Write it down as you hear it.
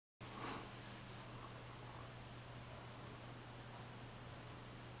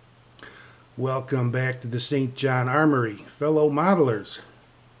Welcome back to the St. John Armory. Fellow modelers,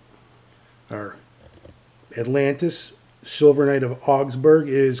 our Atlantis Silver Knight of Augsburg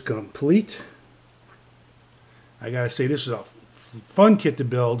is complete. I gotta say, this is a fun kit to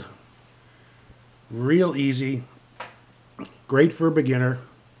build. Real easy. Great for a beginner.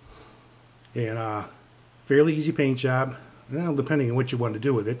 And fairly easy paint job. Well, depending on what you want to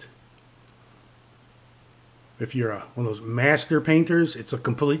do with it. If you're one of those master painters, it's a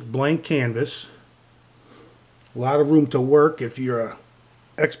complete blank canvas. A lot of room to work if you're an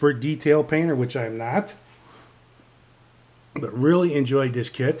expert detail painter, which I'm not. But really enjoyed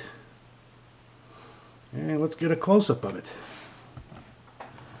this kit. And let's get a close-up of it.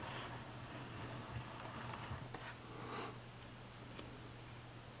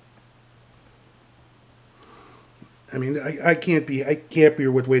 I mean, I can't be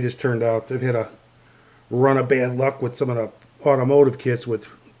happier with the way this turned out. I've had a run of bad luck with some of the automotive kits with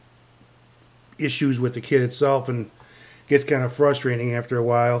issues with the kit itself, and it gets kind of frustrating after a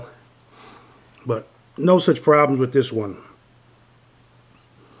while. But no such problems with this one.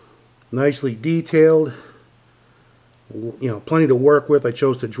 Nicely detailed, you know, plenty to work with. I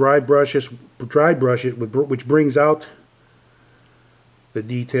chose to dry brush it, which brings out the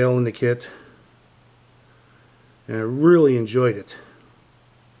detail in the kit, and I really enjoyed it.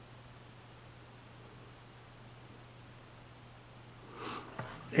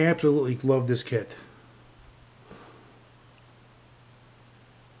 Absolutely love this kit.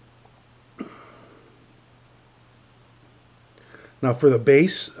 Now for the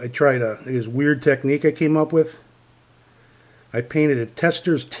base, I tried this weird technique I came up with. I painted a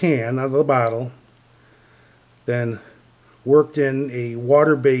tester's tan out of the bottle, then worked in a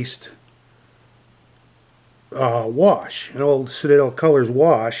water-based wash, an old Citadel Colors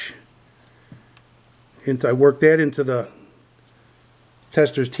wash. And I worked that into the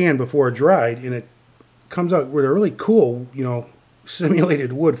tester's tan before it dried, and it comes out with a really cool, you know,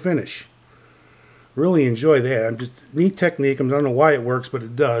 simulated wood finish. Really enjoy that. I'm just neat technique. I don't know why it works, but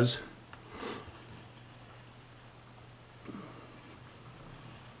it does.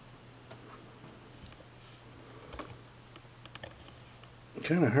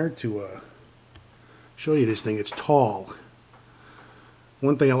 Kind of hard to show you this thing. It's tall.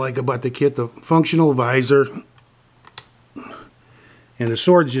 One thing I like about the kit, the functional visor. And the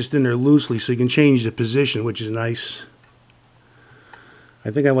sword's just in there loosely, so you can change the position, which is nice. I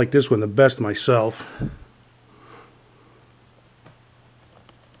think I like this one the best myself.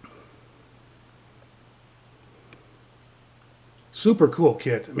 Super cool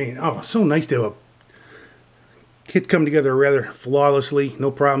kit. I mean, oh, so nice to have a kit come together rather flawlessly.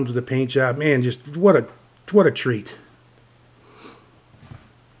 No problems with the paint job. Man, just what a treat.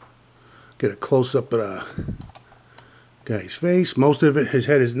 Get a close-up of the guy's face. Most of it, his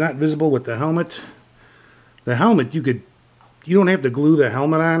head is not visible with the helmet. The helmet, you don't have to glue the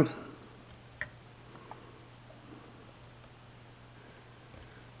helmet on.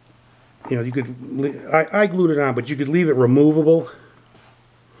 You know, you could, I glued it on, but you could leave it removable.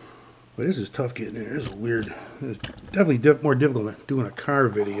 But this is tough getting in there. This is weird. It's definitely more difficult than doing a car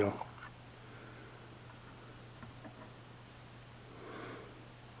video.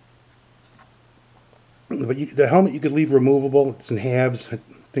 But the helmet you could leave removable. It's in halves. I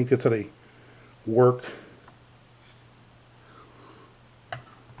think that's how they worked.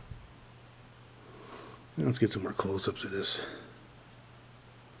 Let's get some more close-ups of this.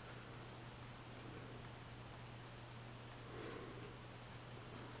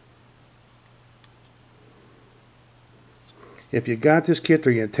 If you got this kit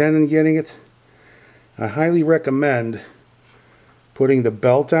or you intend on getting it, I highly recommend putting the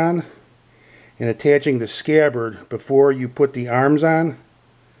belt on and attaching the scabbard before you put the arms on,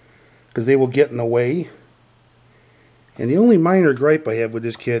 because they will get in the way. And the only minor gripe I have with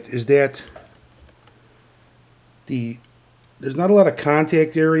this kit is that there's not a lot of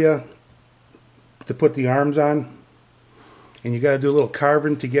contact area to put the arms on, and you got to do a little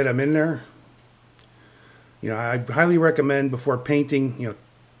carving to get them in there. You know, I highly recommend before painting, you know,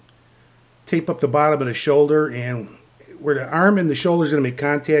 tape up the bottom of the shoulder, and where the arm and the shoulder is going to make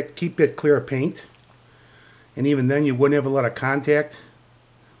contact, keep that clear of paint. And even then, you wouldn't have a lot of contact.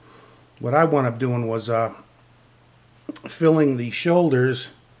 What I wound up doing was filling the shoulders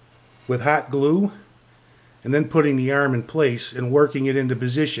with hot glue, and then putting the arm in place and working it into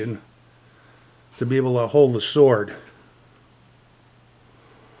position to be able to hold the sword.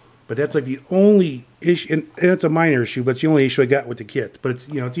 But that's like the only issue, and it's a minor issue, but it's the only issue I got with the kit. But it's,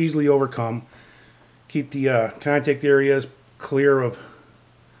 you know, it's easily overcome. Keep the contact areas clear of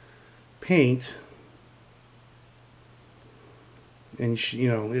paint, and you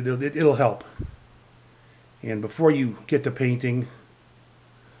know, it'll help. And before you get to painting,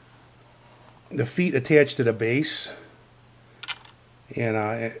 the feet attach to the base,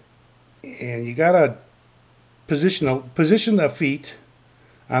 and you gotta position the feet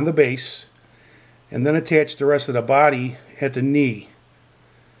on the base, and then attach the rest of the body at the knee.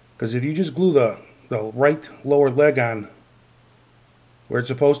 Because if you just glue the right lower leg on where it's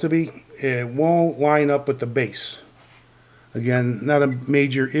supposed to be, it won't line up with the base. Again, not a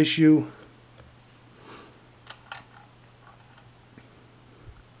major issue.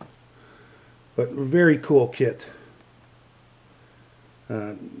 But very cool kit.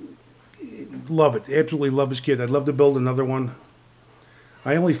 Love it. Absolutely love this kit. I'd love to build another one.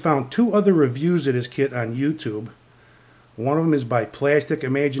 I only found 2 other reviews of this kit on YouTube. One of them is by Plastic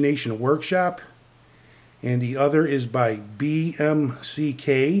Imagination Workshop, and the other is by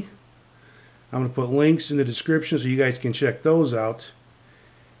BMCK. I'm going to put links in the description so you guys can check those out.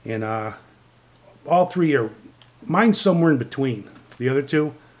 And all 3 are, mine's somewhere in between the other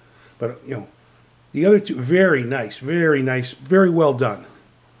 2, but you know, the other 2 very nice, very well done.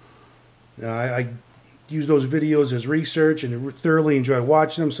 I use those videos as research and thoroughly enjoy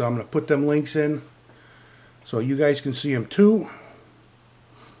watching them, so I'm going to put them links in so you guys can see them too.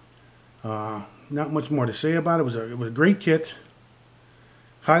 Not much more to say about it. It was a great kit.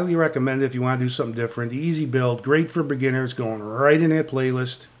 Highly recommend it if you want to do something different. Easy build, great for beginners, going right in that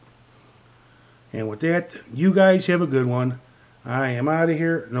playlist. And with that, you guys have a good one. I am out of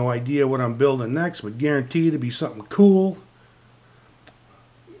here. No idea what I'm building next, but guaranteed to be something cool.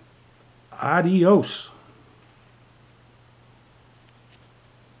 Adios.